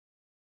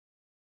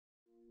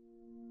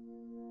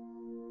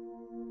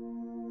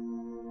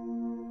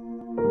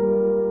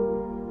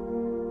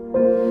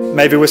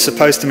Maybe we're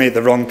supposed to meet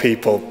the wrong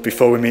people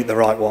before we meet the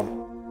right one.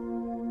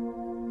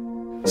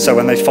 So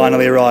when they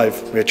finally arrive,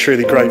 we are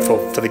truly grateful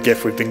for the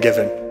gift we've been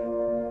given.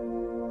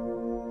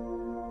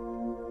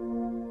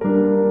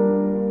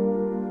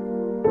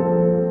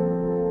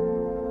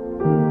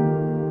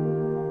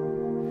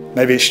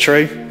 Maybe it's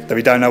true that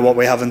we don't know what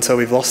we have until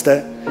we've lost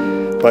it,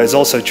 but it's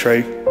also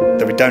true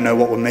that we don't know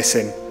what we're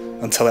missing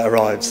until it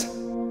arrives.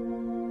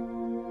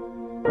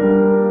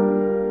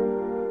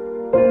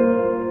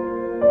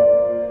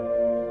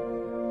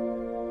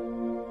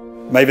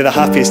 Maybe the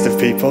happiest of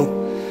people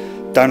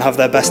don't have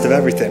their best of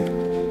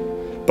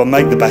everything, but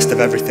make the best of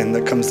everything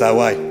that comes their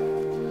way.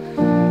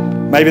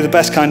 Maybe the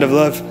best kind of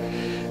love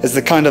is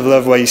the kind of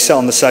love where you sit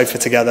on the sofa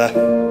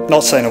together,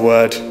 not saying a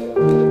word,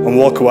 and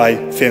walk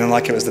away feeling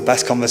like it was the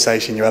best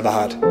conversation you ever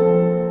had.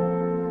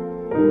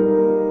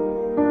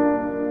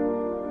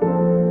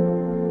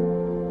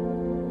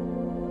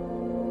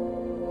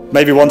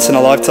 Maybe once in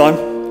a lifetime,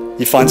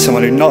 you find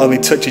someone who not only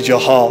touches your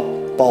heart,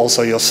 but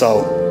also your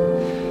soul.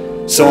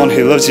 Someone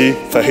who loves you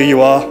for who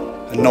you are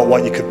and not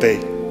what you could be.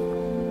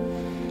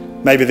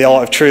 Maybe the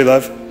art of true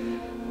love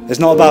is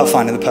not about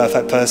finding the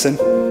perfect person,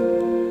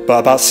 but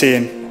about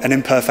seeing an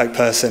imperfect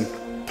person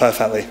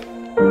perfectly.